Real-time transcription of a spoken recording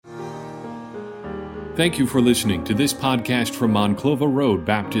Thank you for listening to this podcast from Monclova Road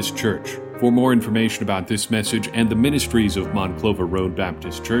Baptist Church. For more information about this message and the ministries of Monclova Road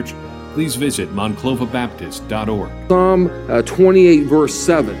Baptist Church, please visit monclovabaptist.org. Psalm 28, verse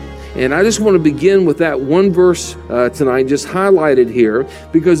 7. And I just want to begin with that one verse tonight, just highlighted here,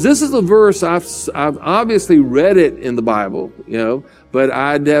 because this is a verse I've obviously read it in the Bible, but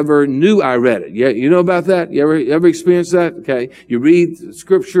I never knew I read it. Yeah, you know about that? You ever experienced that? Okay, you read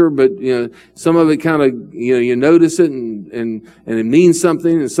Scripture, but some of it kind of you notice it and it means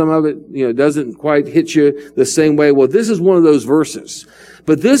something, and some of it doesn't quite hit you the same way. Well, this is one of those verses.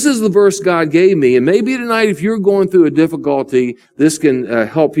 But this is the verse God gave me, and maybe tonight if you're going through a difficulty, this can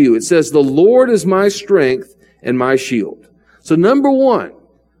help you. It says, "The Lord is my strength and my shield." So number one,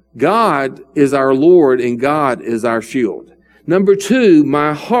 God is our Lord and God is our shield. Number two,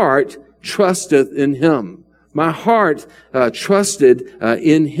 my heart trusteth in Him. My heart trusted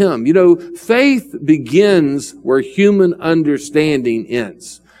in Him. Faith begins where human understanding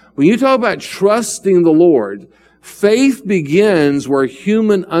ends. When you talk about trusting the Lord, faith begins where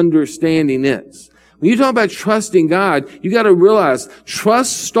human understanding ends. When you talk about trusting God, you got to realize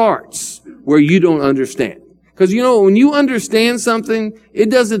trust starts where you don't understand. Because when you understand something, it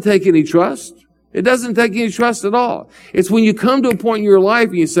doesn't take any trust. It doesn't take any trust at all. It's when you come to a point in your life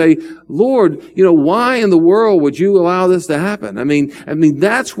and you say, "Lord, why in the world would you allow this to happen?" I mean,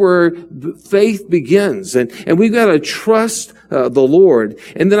 that's where faith begins. And we've got to trust the Lord.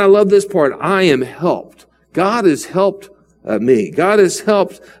 And then I love this part. I am helped. God has helped me. God has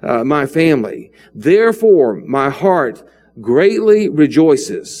helped my family. Therefore, my heart greatly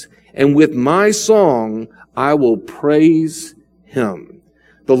rejoices, and with my song I will praise Him.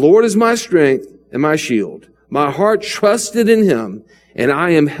 The Lord is my strength and my shield. My heart trusted in Him, and I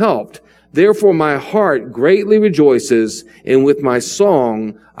am helped. Therefore, my heart greatly rejoices, and with my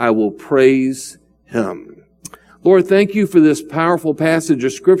song I will praise Him. Lord, thank you for this powerful passage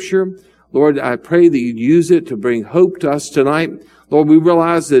of Scripture. Lord, I pray that you'd use it to bring hope to us tonight. Lord, we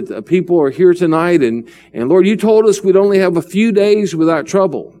realize that people are here tonight, and Lord, you told us we'd only have a few days without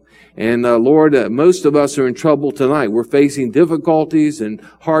trouble. And Lord, most of us are in trouble tonight. We're facing difficulties and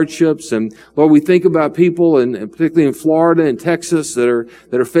hardships. And Lord, we think about people, and particularly in Florida and Texas, that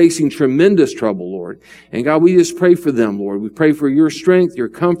are facing tremendous trouble, Lord. And God, we just pray for them, Lord. We pray for your strength, your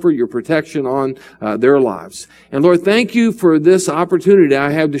comfort, your protection on their lives. And Lord, thank you for this opportunity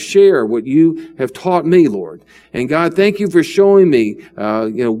I have to share what you have taught me, Lord. And God, thank you for showing me,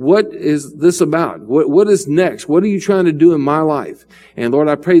 what is this about? What is next? What are you trying to do in my life? And Lord,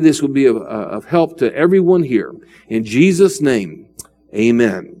 I pray this will be of help to everyone here. In Jesus' name,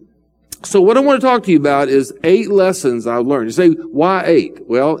 amen. So what I want to talk to you about is 8 lessons I've learned. You say, why 8?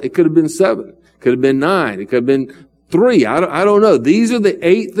 Well, it could have been 7. It could have been 9. It could have been 3. I don't know. These are the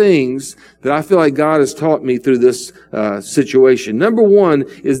 8 things that I feel like God has taught me through this situation. Number 1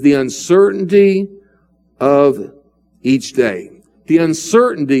 is the uncertainty of each day. The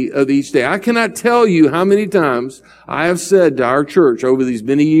uncertainty of each day. I cannot tell you how many times I have said to our church over these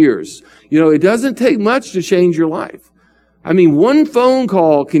many years, it doesn't take much to change your life. I mean, one phone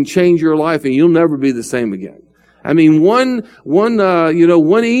call can change your life and you'll never be the same again. I mean, one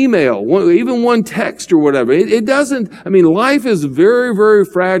email, even one text or whatever. It doesn't, life is very, very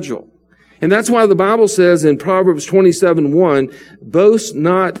fragile. And that's why the Bible says in Proverbs 27:1, boast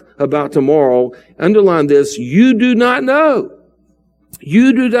not about tomorrow. Underline this, you do not know.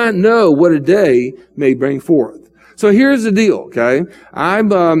 You do not know what a day may bring forth. So here's the deal, okay? I'm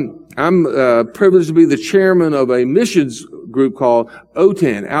privileged to be the chairman of a missions group called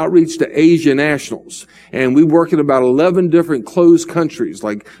OTAN, Outreach to Asia Nationals. And we work in about 11 different closed countries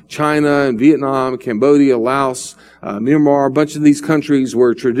like China and Vietnam, Cambodia, Laos, Myanmar, a bunch of these countries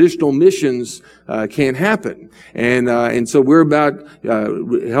where traditional missions can't happen. And so we're about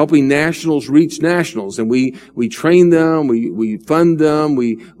helping nationals reach nationals, and we train them, we fund them,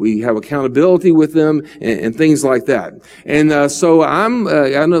 we have accountability with them, and things like that. And so I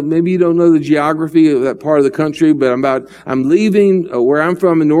know maybe you don't know the geography of that part of the country, but I'm leaving where I'm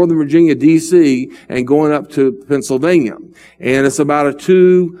from in Northern Virginia, D.C., and going up to Pennsylvania, and it's about a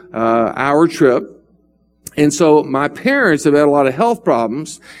 2-hour trip. And so my parents have had a lot of health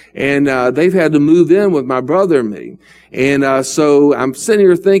problems, and they've had to move in with my brother and me. And so I'm sitting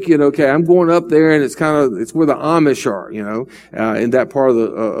here thinking, okay, I'm going up there, and it's where the Amish are, in that part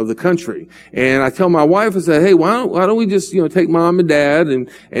of the country. And I tell my wife, I say, hey, why don't we just take mom and dad and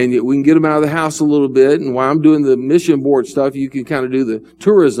we can get them out of the house a little bit, and while I'm doing the mission board stuff, you can kind of do the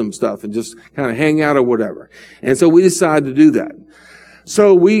tourism stuff and just kind of hang out or whatever. And so we decided to do that.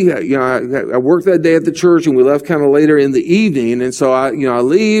 So I worked that day at the church, and we left kind of later in the evening. And so I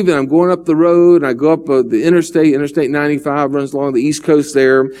leave, and I'm going up the road, and I go up the Interstate 95 runs along the East Coast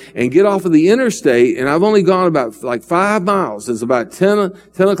there, and get off of the interstate. And I've only gone about like 5 miles. It's about 10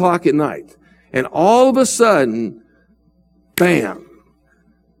 o'clock at night. And all of a sudden, bam,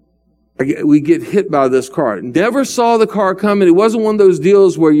 we get hit by this car. Never saw the car coming. It wasn't one of those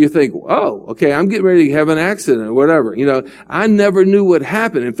deals where you think, oh, okay, I'm getting ready to have an accident or whatever. I never knew what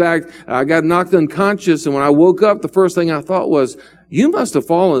happened. In fact, I got knocked unconscious, and when I woke up, the first thing I thought was, you must have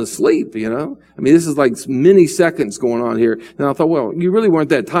fallen asleep, this is like many seconds going on here. And I thought, well, you really weren't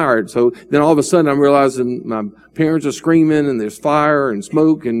that tired. So then all of a sudden I'm realizing my parents are screaming, and there's fire and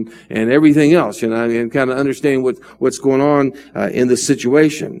smoke and everything else, and kind of understanding what's going on in the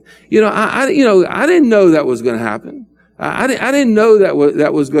situation. I didn't know that was going to happen. I didn't know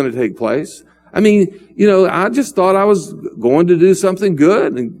that was going to take place. I just thought I was going to do something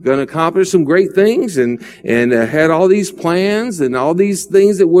good and going to accomplish some great things and had all these plans and all these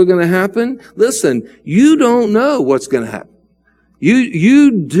things that were going to happen. Listen, you don't know what's going to happen.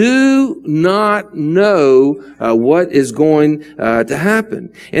 You do not know what is going to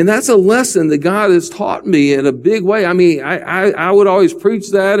happen. And that's a lesson that God has taught me in a big way. I would always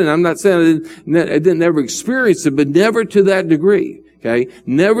preach that, and I'm not saying I didn't ever experience it, but never to that degree. Okay?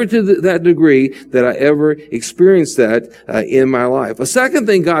 Never to that degree that I ever experienced that in my life. A second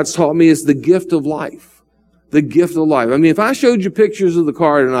thing God's taught me is the gift of life. The gift of life. If I showed you pictures of the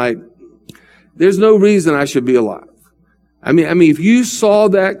car tonight, there's no reason I should be alive. If you saw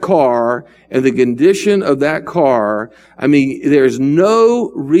that car and the condition of that car, there's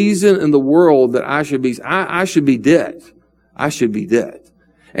no reason in the world that I should be dead. I should be dead.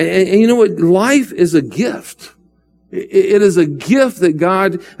 And you know what? Life is a gift. It is a gift that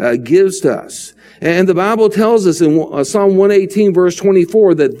God gives to us. And the Bible tells us in Psalm 118 verse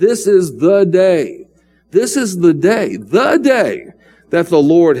 24 that this is the day. This is the day that the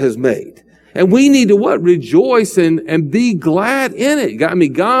Lord has made. And we need to what? Rejoice and be glad in it.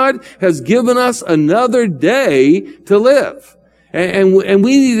 God has given us another day to live. And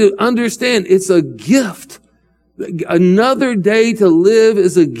we need to understand it's a gift. Another day to live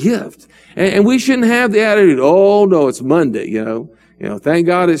is a gift. And we shouldn't have the attitude, oh no, it's Monday, thank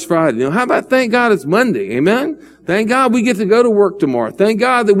God it's Friday. How about thank God it's Monday? Amen? Thank God we get to go to work tomorrow. Thank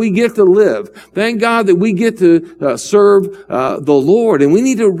God that we get to live. Thank God that we get to serve the Lord. And we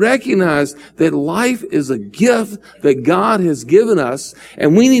need to recognize that life is a gift that God has given us,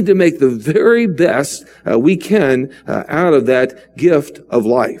 and we need to make the very best we can out of that gift of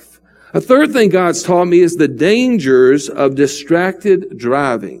life. A third thing God's taught me is the dangers of distracted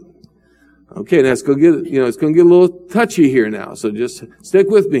driving. Okay, now it's going to get a little touchy here now, so just stick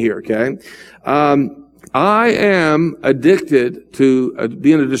with me here, okay? I am addicted to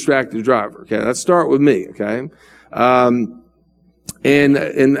being a distracted driver, okay? Let's start with me, okay? And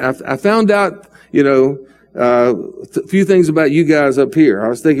I found out, a few things about you guys up here. I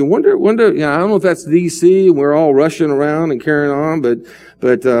was thinking, wonder, I don't know if that's DC and we're all rushing around and carrying on,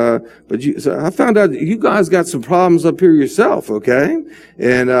 so I found out that you guys got some problems up here yourself, okay?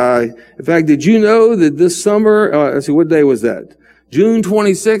 And, in fact, did you know that this summer, let's see, what day was that? June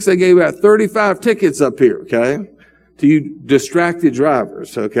 26th, they gave out 35 tickets up here, okay? To you distracted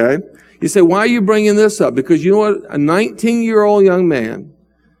drivers, okay? You say, why are you bringing this up? Because you know what? A 19-year-old young man,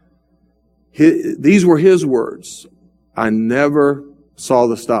 these were his words. I never saw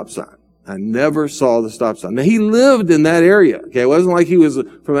the stop sign. I never saw the stop sign. Now, he lived in that area. Okay. It wasn't like he was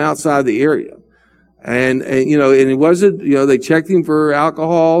from outside the area. And it wasn't, they checked him for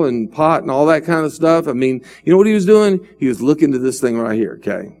alcohol and pot and all that kind of stuff. You know what he was doing? He was looking to this thing right here.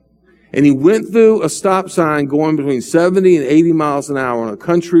 Okay. And he went through a stop sign going between 70 and 80 miles an hour on a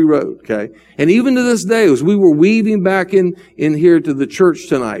country road. Okay. And even to this day, as we were weaving back in here to the church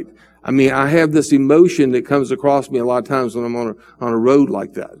tonight, I have this emotion that comes across me a lot of times when I'm on a road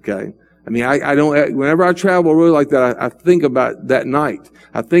like that, okay? I don't, whenever I travel a road like that, I think about that night.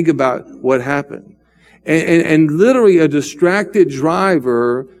 I think about what happened. And literally a distracted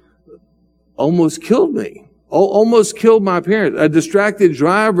driver almost killed me. Almost killed my parents. A distracted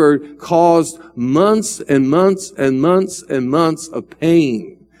driver caused months and months and months and months of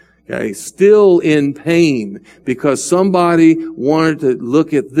pain. Okay, still in pain because somebody wanted to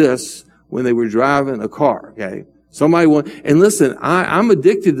look at this when they were driving a car. Okay, and listen, I'm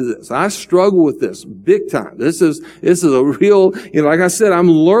addicted to this. I struggle with this big time. This is a real, like I said,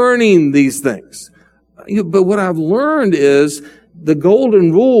 I'm learning these things. But what I've learned is the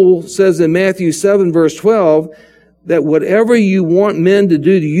golden rule says in Matthew 7 verse 12 that whatever you want men to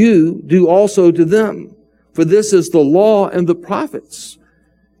do to you, do also to them. For this is the law and the prophets.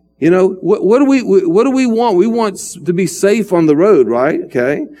 You know, what do we want? We want to be safe on the road, right?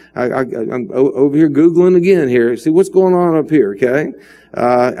 Okay. I'm over here Googling again here. See what's going on up here. Okay.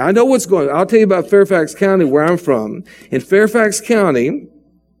 I know what's going on. I'll tell you about Fairfax County, where I'm from. In Fairfax County,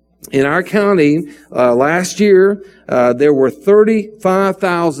 in our county, last year, there were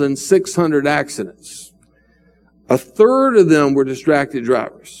 35,600 accidents. A third of them were distracted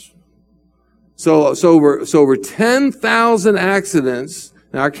drivers. So over 10,000 accidents.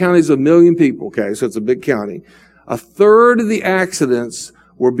 Now, our county's 1 million people, okay, so it's a big county. A third of the accidents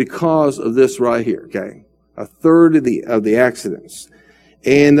were because of this right here, okay? A third of the accidents.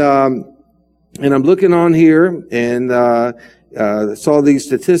 And I'm looking on here and, saw these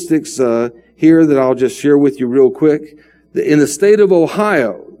statistics, here that I'll just share with you real quick. In the state of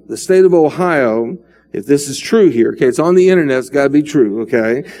Ohio, if this is true here, okay, it's on the internet, it's got to be true,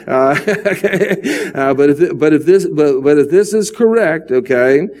 okay. But if this is correct,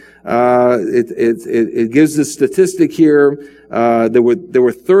 okay, it gives the statistic here. There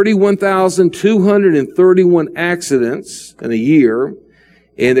were 31,231 accidents in a year,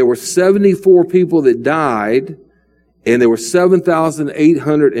 and there were 74 people that died, and there were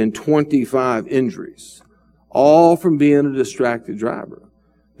 7,825 injuries, all from being a distracted driver.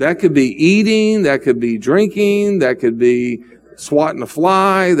 That could be eating, that could be drinking, that could be swatting a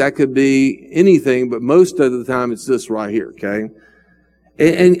fly, that could be anything, but most of the time it's this right here, okay?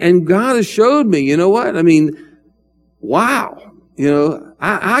 And God has showed me, you know what? I mean, wow. You know,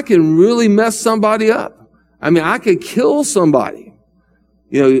 I can really mess somebody up. I mean, I could kill somebody.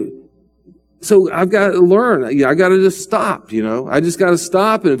 You know, so I've got to learn. You know, I got to just stop, you know. I just got to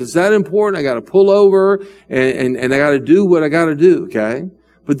stop, and if it's that important, I got to pull over and I got to do what I got to do, okay?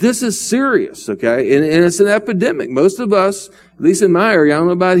 But this is serious, okay? And it's an epidemic. Most of us, at least in my area, I don't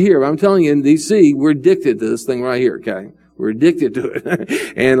know about here, but I'm telling you, in D.C., we're addicted to this thing right here, okay? We're addicted to it.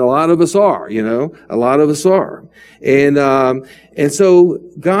 And a lot of us are, you know? A lot of us are. And so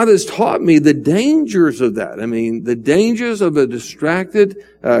God has taught me the dangers of that. I mean, the dangers of a distracted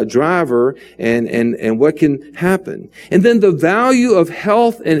driver and what can happen. And then the value of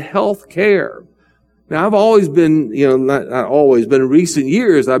health and health care. Now, I've always been, you know, not always, but in recent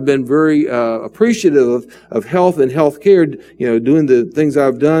years, I've been very appreciative of health and health care, you know, doing the things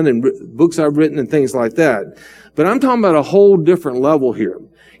I've done and books I've written and things like that. But I'm talking about a whole different level here.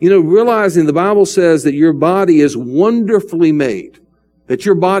 You know, realizing the Bible says that your body is wonderfully made, that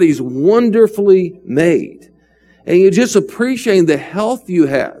your body's wonderfully made. And you're just appreciating the health you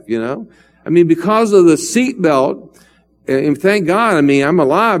have, you know. I mean, because of the seatbelt, and thank God, I mean, I'm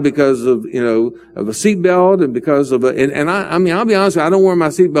alive because of, you know, of a seatbelt and because of I mean, I'll be honest with you, I don't wear my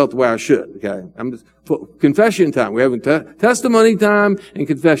seatbelt the way I should, okay? I'm just, confession time. We're having testimony time and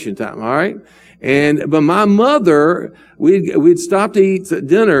confession time, all right? But my mother, we'd stopped to eat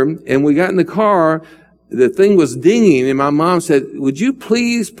dinner and we got in the car, the thing was dinging and my mom said, would you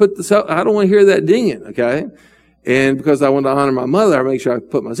please put this up? I don't want to hear that dinging, okay? And because I wanted to honor my mother, I make sure I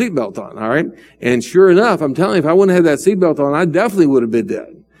put my seatbelt on, all right? And sure enough, I'm telling you, if I wouldn't have had that seatbelt on, I definitely would have been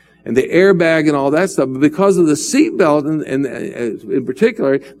dead. And the airbag and all that stuff. But because of the seatbelt, and in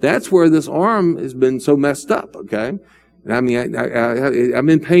particular, that's where this arm has been so messed up, okay? And I mean, I'm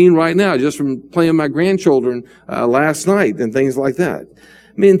in pain right now just from playing with my grandchildren last night and things like that.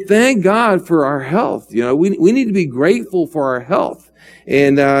 I mean, thank God for our health. You know, we need to be grateful for our health.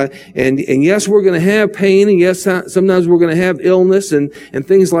 And yes, we're going to have pain, and yes, sometimes we're going to have illness and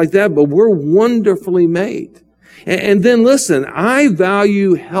things like that, but we're wonderfully made. And then listen, I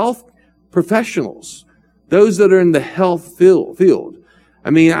value health professionals, those that are in the health field. I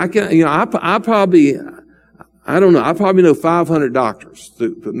mean, I probably know 500 doctors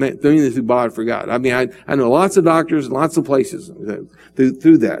through Bod for God. I mean, I know lots of doctors and lots of places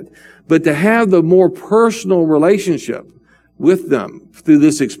through that. But to have the more personal relationship with them through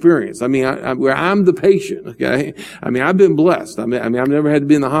this experience. I mean, where I'm the patient, okay? I mean, I've been blessed. I mean, I've never had to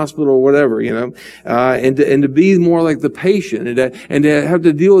be in the hospital or whatever, you know, and to be more like the patient and to have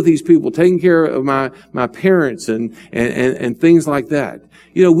to deal with these people, taking care of my parents and things like that.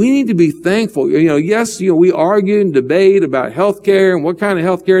 You know, we need to be thankful. You know, yes, you know, we argue and debate about healthcare and what kind of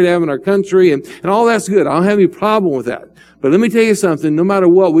healthcare to have in our country and all that's good. I don't have any problem with that. But let me tell you something, no matter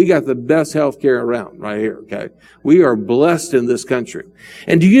what, we got the best health care around right here, okay? We are blessed in this country.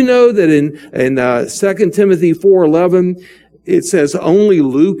 And do you know that in 2 Timothy 4:11, it says, only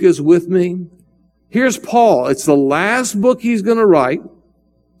Luke is with me? Here's Paul. It's the last book he's going to write.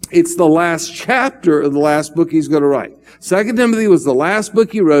 It's the last chapter of the last book he's going to write. 2 Timothy was the last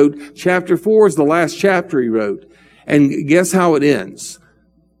book he wrote. Chapter 4 is the last chapter he wrote. And guess how it ends?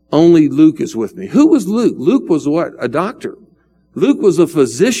 only Luke is with me. Who was Luke? Luke was what? A doctor. Luke was a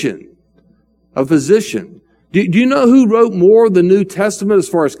physician. A physician. Do you know who wrote more of the New Testament as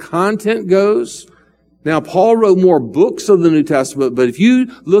far as content goes? Now, Paul wrote more books of the New Testament, but if you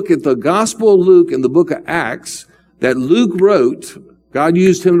look at the Gospel of Luke and the book of Acts that Luke wrote, God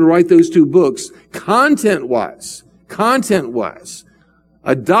used him to write those two books, content-wise,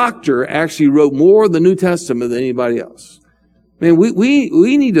 a doctor actually wrote more of the New Testament than anybody else. Man,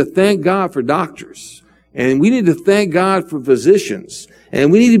 we need to thank God for doctors, and we need to thank God for physicians. And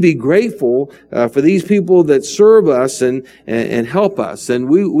we need to be grateful for these people that serve us and help us. And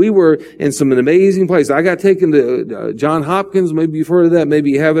we were in some amazing places. I got taken to Johns Hopkins. Maybe you've heard of that.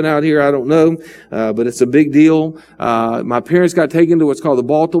 Maybe you haven't out here. I don't know. But it's a big deal. My parents got taken to what's called the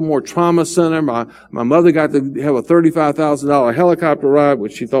Baltimore Trauma Center. My mother got to have a $35,000 helicopter ride,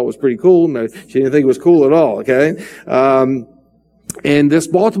 which she thought was pretty cool. No, she didn't think it was cool at all. Okay. And this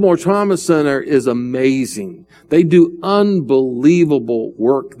Baltimore Trauma Center is amazing. They do unbelievable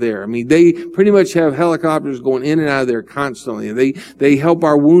work there. I mean, they pretty much have helicopters going in and out of there constantly. And they help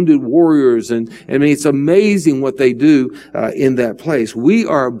our wounded warriors. And I mean, it's amazing what they do in that place. We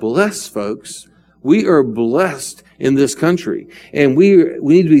are blessed, folks. We are blessed in this country. And we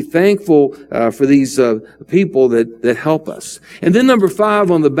need to be thankful for these people that help us. And then number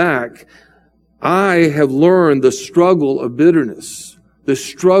 5 on the back, I have learned the struggle of bitterness. The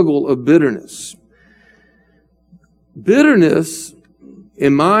struggle of bitterness. Bitterness,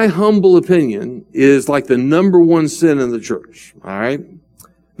 in my humble opinion, is like the number one sin in the church. All right?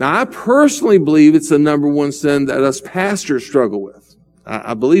 Now, I personally believe it's the number one sin that us pastors struggle with.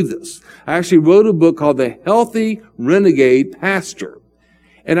 I believe this. I actually wrote a book called The Healthy Renegade Pastor.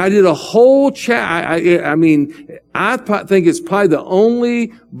 And I did a whole I think it's probably the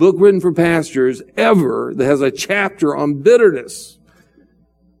only book written for pastors ever that has a chapter on bitterness.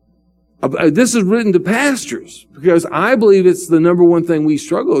 This is written to pastors because I believe it's the number one thing we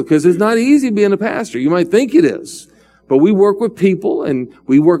struggle with because it's not easy being a pastor. You might think it is, but we work with people and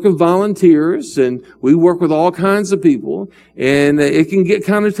we work with volunteers and we work with all kinds of people, and it can get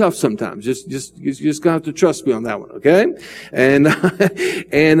kind of tough sometimes. You just got to trust me on that one, okay?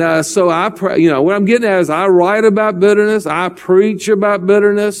 So I pray, what I'm getting at is I write about bitterness, I preach about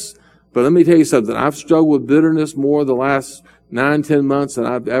bitterness, but let me tell you something. I've struggled with bitterness more the last 9-10 months than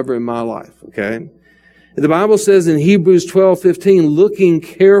I've ever in my life, okay? The Bible says in Hebrews 12:15, looking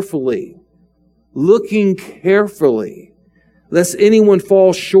carefully, lest anyone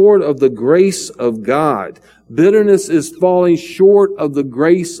fall short of the grace of God. Bitterness is falling short of the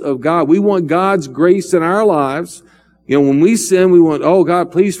grace of God. We want God's grace in our lives. When we sin, we want, oh God,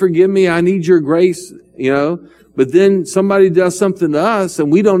 please forgive me. I need your grace, But then somebody does something to us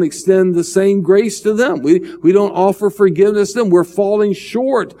and we don't extend the same grace to them. We don't offer forgiveness to them. We're falling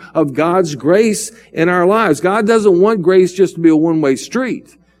short of God's grace in our lives. God doesn't want grace just to be a one-way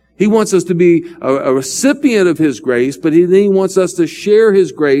street. He wants us to be a recipient of His grace, but then He wants us to share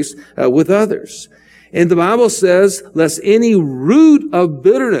His grace with others. And the Bible says, lest any root of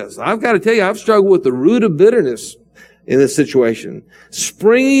bitterness. I've got to tell you, I've struggled with the root of bitterness in this situation.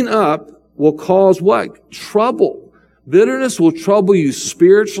 Springing up will cause what? Trouble. Bitterness will trouble you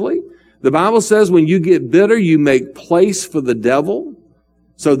spiritually. The Bible says when you get bitter, you make place for the devil.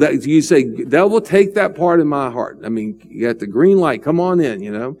 So that you say, devil, take that part in my heart. I mean, you got the green light. Come on in,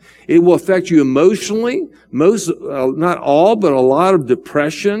 It will affect you emotionally. Not all, but a lot of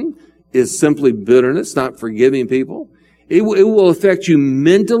depression is simply bitterness, not forgiving people. It will affect you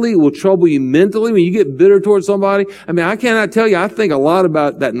mentally. It will trouble you mentally when you get bitter towards somebody. I mean, I cannot tell you, I think a lot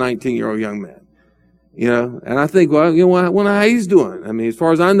about that 19-year-old young man. And I think, well, I wonder how he's doing. I mean, as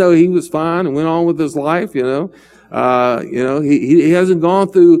far as I know, he was fine and went on with his life, he hasn't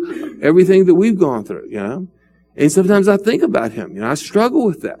gone through everything that we've gone through, And sometimes I think about him. I struggle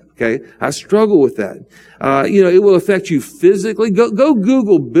with that, okay? I struggle with that. It will affect you physically. Go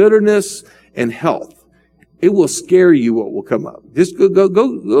Google bitterness and health. It will scare you what will come up. Just go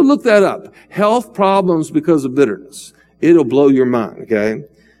look that up. Health problems because of bitterness. It'll blow your mind, okay?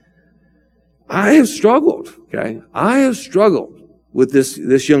 I have struggled, okay? I have struggled with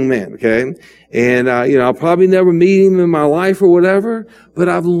this young man, okay? And, I'll probably never meet him in my life or whatever, but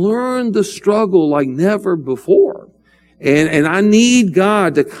I've learned the struggle like never before. And I need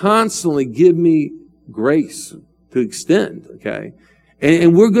God to constantly give me grace to extend, okay?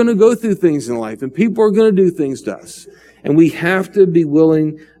 And we're going to go through things in life, and people are going to do things to us. And we have to be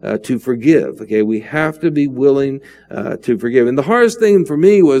willing to forgive, okay? We have to be willing to forgive. And the hardest thing for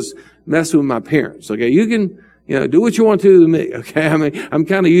me was messing with my parents, okay? You can, do what you want to do me, okay? I mean, I'm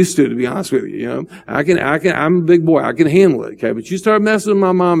kind of used to be honest with you, I'm a big boy. I can handle it, okay? But you start messing with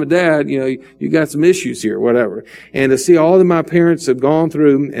my mom and dad, you got some issues here, whatever. And to see all that my parents have gone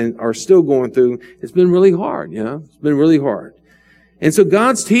through and are still going through, it's been really hard, It's been really hard. And so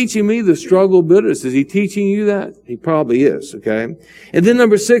God's teaching me the struggle of bitterness. Is He teaching you that? He probably is, okay? And then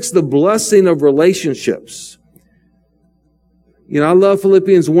number 6, the blessing of relationships. I love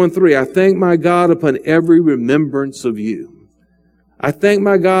Philippians 1:3. I thank my God upon every remembrance of you. I thank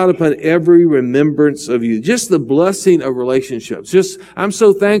my God upon every remembrance of you. Just the blessing of relationships. I'm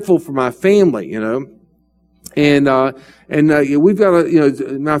so thankful for my family, And we've got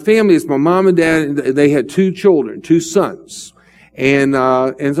my family is my mom and dad, and they had 2 children, 2 sons. And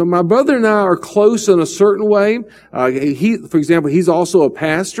so my brother and I are close in a certain way. For example, he's also a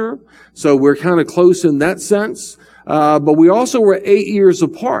pastor. So we're kind of close in that sense. But we also were 8 years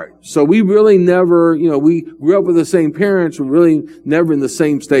apart. So we really never, we grew up with the same parents. We're really never in the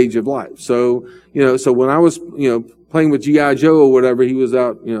same stage of life. So, so when I was, playing with G.I. Joe or whatever, he was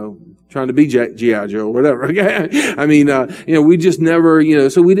out, trying to be G.I. Joe or whatever. Okay. I mean, we just never,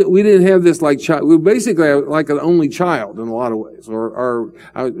 so we didn't have this like child. We were basically like an only child in a lot of ways. I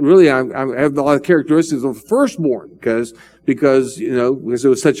have a lot of characteristics of a firstborn because there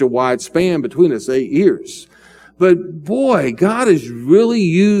was such a wide span between us, 8 years. But boy, God has really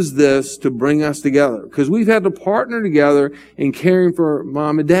used this to bring us together because we've had to partner together in caring for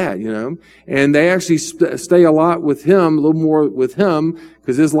mom and dad, and they actually stay a lot with him, a little more with him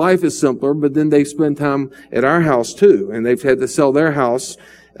because his life is simpler, but then they spend time at our house too. And they've had to sell their house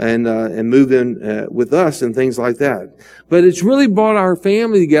and move in with us and things like that. But it's really brought our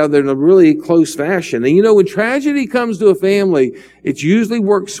family together in a really close fashion. And when tragedy comes to a family, it usually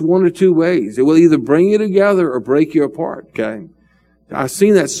works one or two ways. It will either bring you together or break you apart, okay? I've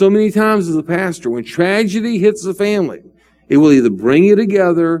seen that so many times as a pastor. When tragedy hits the family, it will either bring you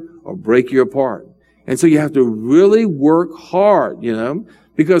together or break you apart. And so you have to really work hard,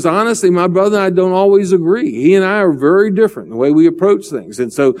 because honestly, my brother and I don't always agree. He and I are very different in the way we approach things.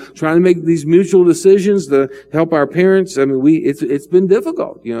 And so trying to make these mutual decisions to help our parents, it's been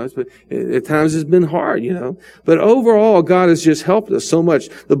difficult, at times it's been hard, But overall, God has just helped us so much.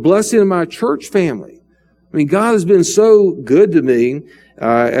 The blessing of my church family. God has been so good to me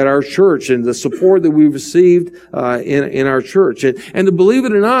at our church and the support that we've received in our church. And to believe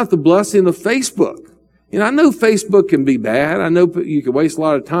it or not, the blessing of Facebook. I know Facebook can be bad. I know you can waste a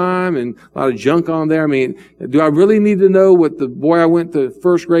lot of time and a lot of junk on there. Do I really need to know what the boy I went to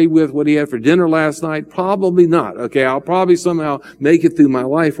first grade with, what he had for dinner last night? Probably not. Okay. I'll probably somehow make it through my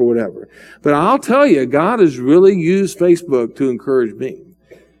life or whatever. But I'll tell you, God has really used Facebook to encourage me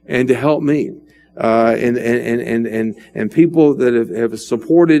and to help me. And people that have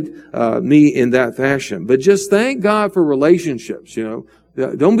supported me in that fashion. But just thank God for relationships,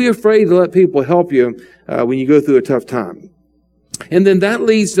 Don't be afraid to let people help you when you go through a tough time. And then that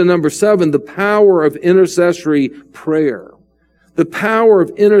leads to number 7, the power of intercessory prayer. The power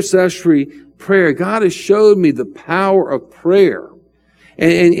of intercessory prayer. God has showed me the power of prayer.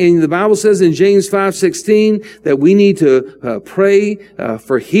 And the Bible says in James 5:16 that we need to pray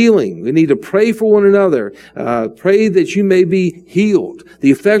for healing. We need to pray for one another. Pray that you may be healed. The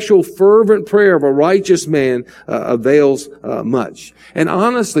effectual, fervent prayer of a righteous man avails much. And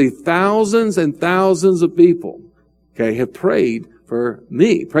honestly, thousands and thousands of people, have prayed for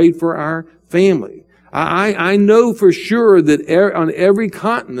me, prayed for our family. I know for sure that on every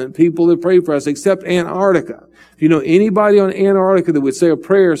continent, people have prayed for us except Antarctica. If you know anybody on Antarctica that would say a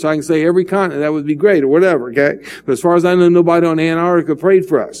prayer so I can say every continent, that would be great or whatever, okay? But as far as I know, nobody on Antarctica prayed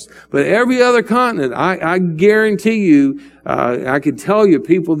for us. But every other continent, I guarantee you, I can tell you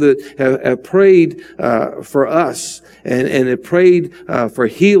people that have prayed for us and have prayed for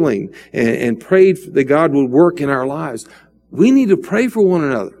healing and prayed that God would work in our lives. We need to pray for one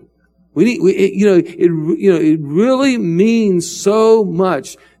another. It really means so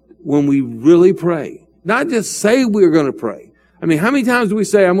much when we really pray. Not just say we're going to pray. How many times do we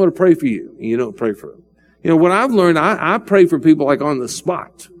say, I'm going to pray for you, and you don't pray for them? What I've learned, I pray for people like on the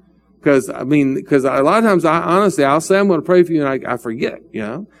spot. Because a lot of times, I'll say I'm going to pray for you, and I forget,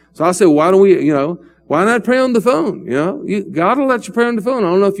 So I'll say, why don't we, why not pray on the phone? God will let you pray on the phone.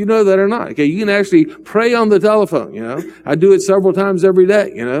 I don't know if you know that or not. Okay. You can actually pray on the telephone, I do it several times every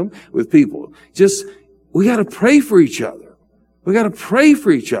day, with people. We got to pray for each other. We got to pray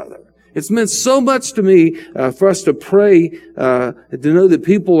for each other. It's meant so much to me for us to pray, to know that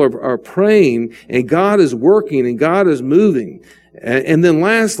people are praying and God is working and God is moving. And then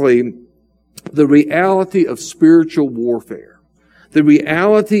lastly, the reality of spiritual warfare. The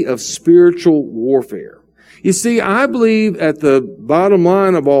reality of spiritual warfare. You see, I believe at the bottom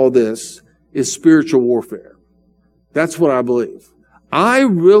line of all this is spiritual warfare. That's what I believe. I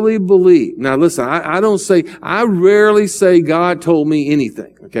really believe. Now listen, I rarely say God told me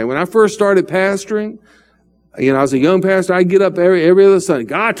anything. Okay. When I first started pastoring, I was a young pastor, I'd get up every other Sunday.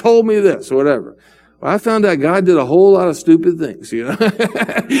 God told me this or whatever. Well, I found out God did a whole lot of stupid things, It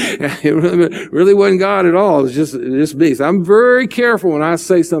really wasn't God at all. It was just me. So I'm very careful when I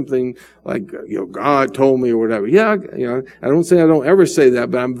say something like, God told me or whatever. Yeah, I don't say I don't ever say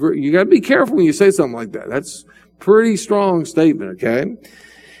that, but you got to be careful when you say something like that. That's pretty strong statement, okay?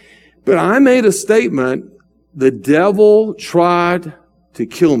 But I made a statement, the devil tried to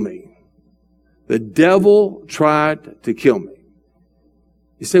kill me. The devil tried to kill me.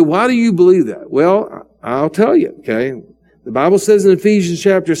 You say, why do you believe that? Well, I'll tell you, okay? The Bible says in Ephesians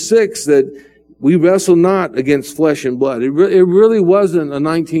chapter 6 that we wrestle not against flesh and blood. It really wasn't a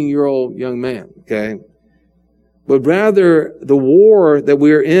 19-year-old young man, okay? But rather, the war that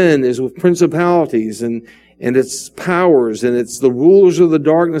we're in is with principalities and its powers, and it's the rulers of the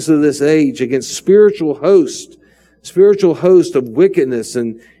darkness of this age against spiritual host of wickedness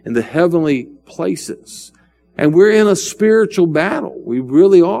in the heavenly places. And we're in a spiritual battle. We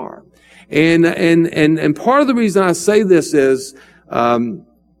really are. And part of the reason I say this is,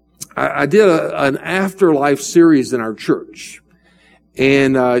 I did an afterlife series in our church.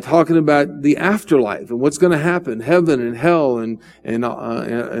 And, talking about the afterlife and what's going to happen, heaven and hell and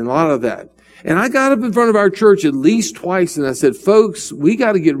a lot of that. And I got up in front of our church at least twice and I said, folks, we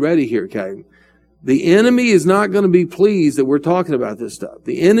got to get ready here, okay? The enemy is not going to be pleased that we're talking about this stuff.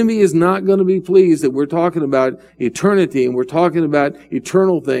 The enemy is not going to be pleased that we're talking about eternity and we're talking about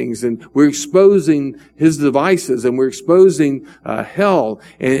eternal things and we're exposing his devices and we're exposing hell.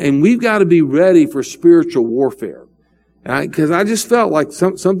 And we've got to be ready for spiritual warfare. Because I just felt like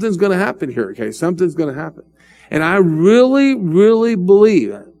something's going to happen here, okay? Something's going to happen. And I really, really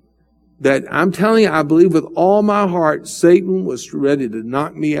believe that I'm telling you, I believe with all my heart, Satan was ready to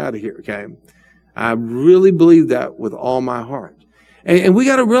knock me out of here, okay? I really believe that with all my heart. And we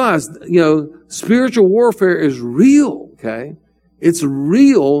got to realize, spiritual warfare is real, okay? It's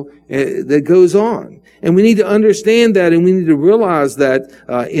real that goes on. And we need to understand that and we need to realize that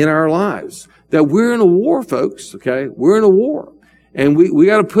in our lives. That we're in a war, folks, okay? We're in a war. And we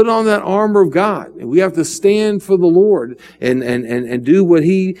got to put on that armor of God. And we have to stand for the Lord and do what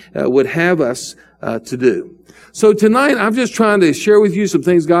He would have us to do. So tonight, I'm just trying to share with you some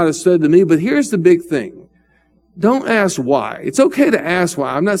things God has said to me, but here's the big thing. Don't ask why. It's okay to ask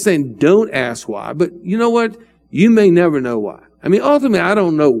why. I'm not saying don't ask why, but you know what? You may never know why. I mean, ultimately, I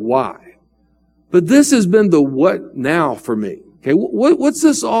don't know why. But this has been the what now for me. Okay, what's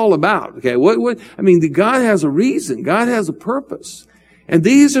this all about? Okay, God has a reason. God has a purpose. And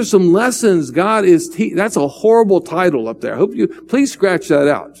these are some lessons God is that's a horrible title up there. I hope please scratch that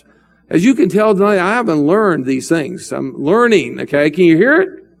out. As you can tell tonight, I haven't learned these things. I'm learning, okay? Can you hear it?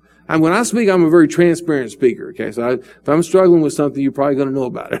 When I speak, I'm a very transparent speaker, okay? So if I'm struggling with something, you're probably going to know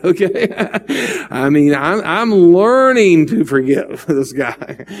about it, okay? I'm learning to forgive this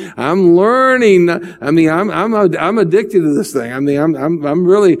guy. I'm learning. I'm addicted to this thing. I'm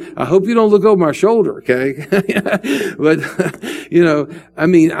really, I hope you don't look over my shoulder, okay? But,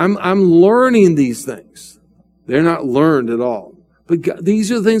 I'm learning these things. They're not learned at all. But God,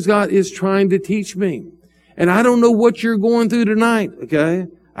 these are the things God is trying to teach me. And I don't know what you're going through tonight, okay?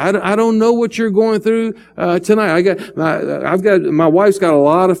 I don't know what you're going through tonight. My wife's got a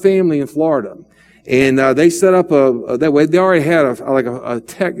lot of family in Florida, and they set up that way. They already had a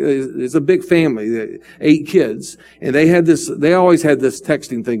tech. It's a big family, 8 kids, and they always had this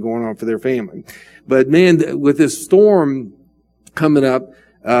texting thing going on for their family. But man, with this storm coming up,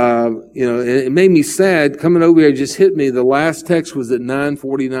 it made me sad. Coming over here, it just hit me. The last text was at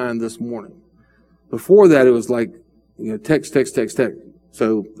 9:49 this morning. Before that, it was like, text.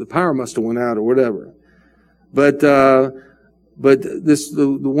 So the power must have went out or whatever. But the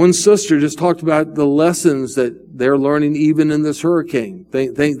one sister just talked about the lessons that they're learning even in this hurricane.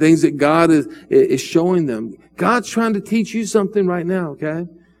 Things that God is showing them. God's trying to teach you something right now, okay?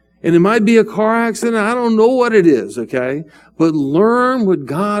 And it might be a car accident. I don't know what it is, okay? But learn what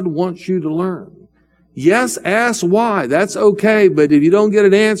God wants you to learn. Yes, ask why. That's okay. But if you don't get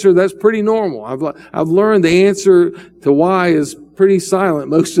an answer, that's pretty normal. I've learned the answer to why is pretty silent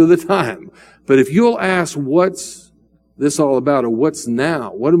most of the time. But if you'll ask what's this all about or what's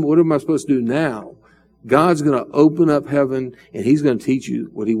now, what am I supposed to do now? God's going to open up heaven and He's going to teach you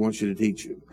what He wants you to teach you.